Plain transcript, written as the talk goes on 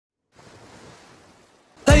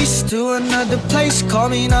race to another place. Call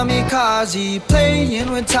me Namikaze,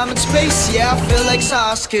 playing with time and space. Yeah, I feel like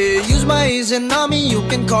Sasuke. Use my Izanami, you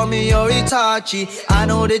can call me your Itachi. I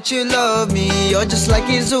know that you love me, you're just like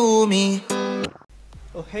Izumi.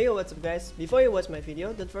 Oh hey, what's up guys? Before you watch my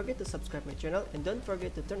video, don't forget to subscribe my channel and don't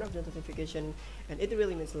forget to turn off the notification, and it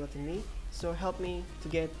really means a lot to me, so help me to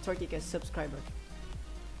get 30k subscribers.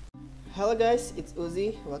 Hello guys, it's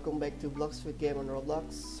Uzi. Welcome back to Blox with game on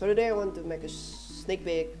Roblox. So today I want to make a sneak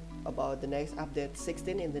peek about the next update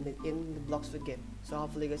 16 in the Blox with game. So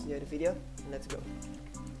hopefully you guys enjoy the video and let's go.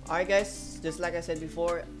 Alright guys, just like I said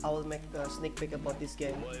before, I will make a sneak peek about this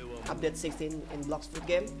game, update 16 in Blox with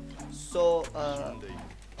game. So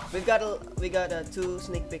we got two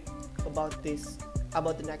sneak peek about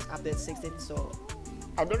the next update 16. So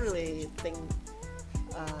I don't really think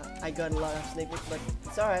I got a lot of sneak peek, but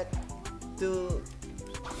it's alright. Two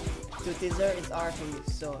teaser is hard for me.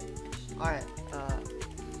 So alright,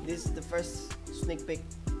 this is the first sneak peek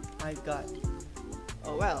I got.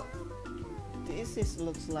 Oh well, this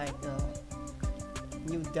looks like a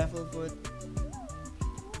new devil fruit.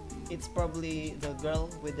 It's probably the girl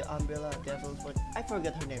with the umbrella devil fruit. I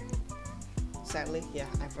forgot her name. Sadly, yeah,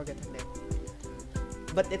 I forgot her name.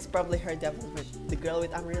 But it's probably her devil fruit. The girl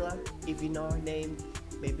with umbrella. If you know her name,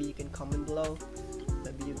 maybe you can comment below.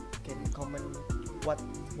 Maybe you can comment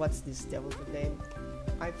what's this devil fruit name.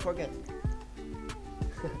 I forget.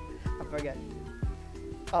 I forgot.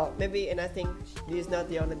 Oh, maybe, and I think this is not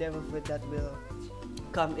the only devil fruit that will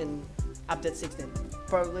come in update 16.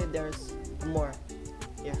 Probably there's more.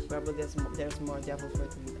 Yeah, probably there's more devil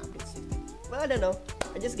fruit in update 16. Well, I don't know.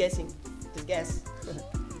 I'm just guessing. Just guess.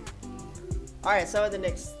 Alright, so the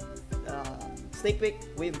next sneak peek,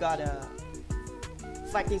 we've got a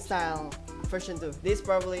fighting style version 2. This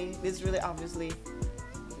really obviously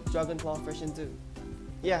Dragon Claw version 2.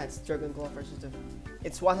 Yeah, it's Dragon Claw version 2.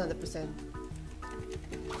 It's 100%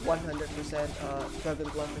 Dragon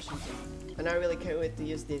Claw version 2. And I really can't wait to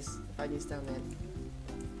use this fighting style, man.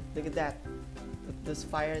 Look at that. Those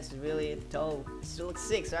fires really dope. It looks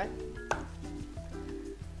sick, right?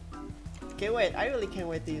 Can't wait. I really can't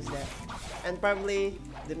wait to use that. And probably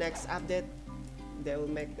the next update, they will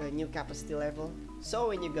make a new capacity level. So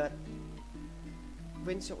when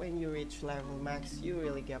you reach level max, you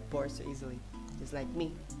really get bored so easily. Just like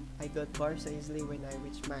me, I got bored so easily when I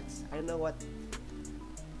reach max. I don't know what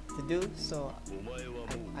to do, so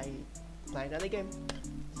I play another game,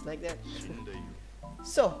 just like that.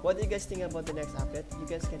 So, what do you guys think about the next update? You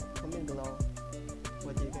guys can comment below.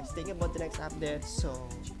 What do you guys think about the next update? So,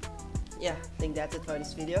 yeah, I think that's it for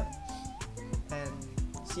this video, and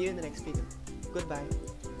see you in the next video. Goodbye.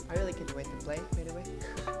 I really can't wait to play, by the way.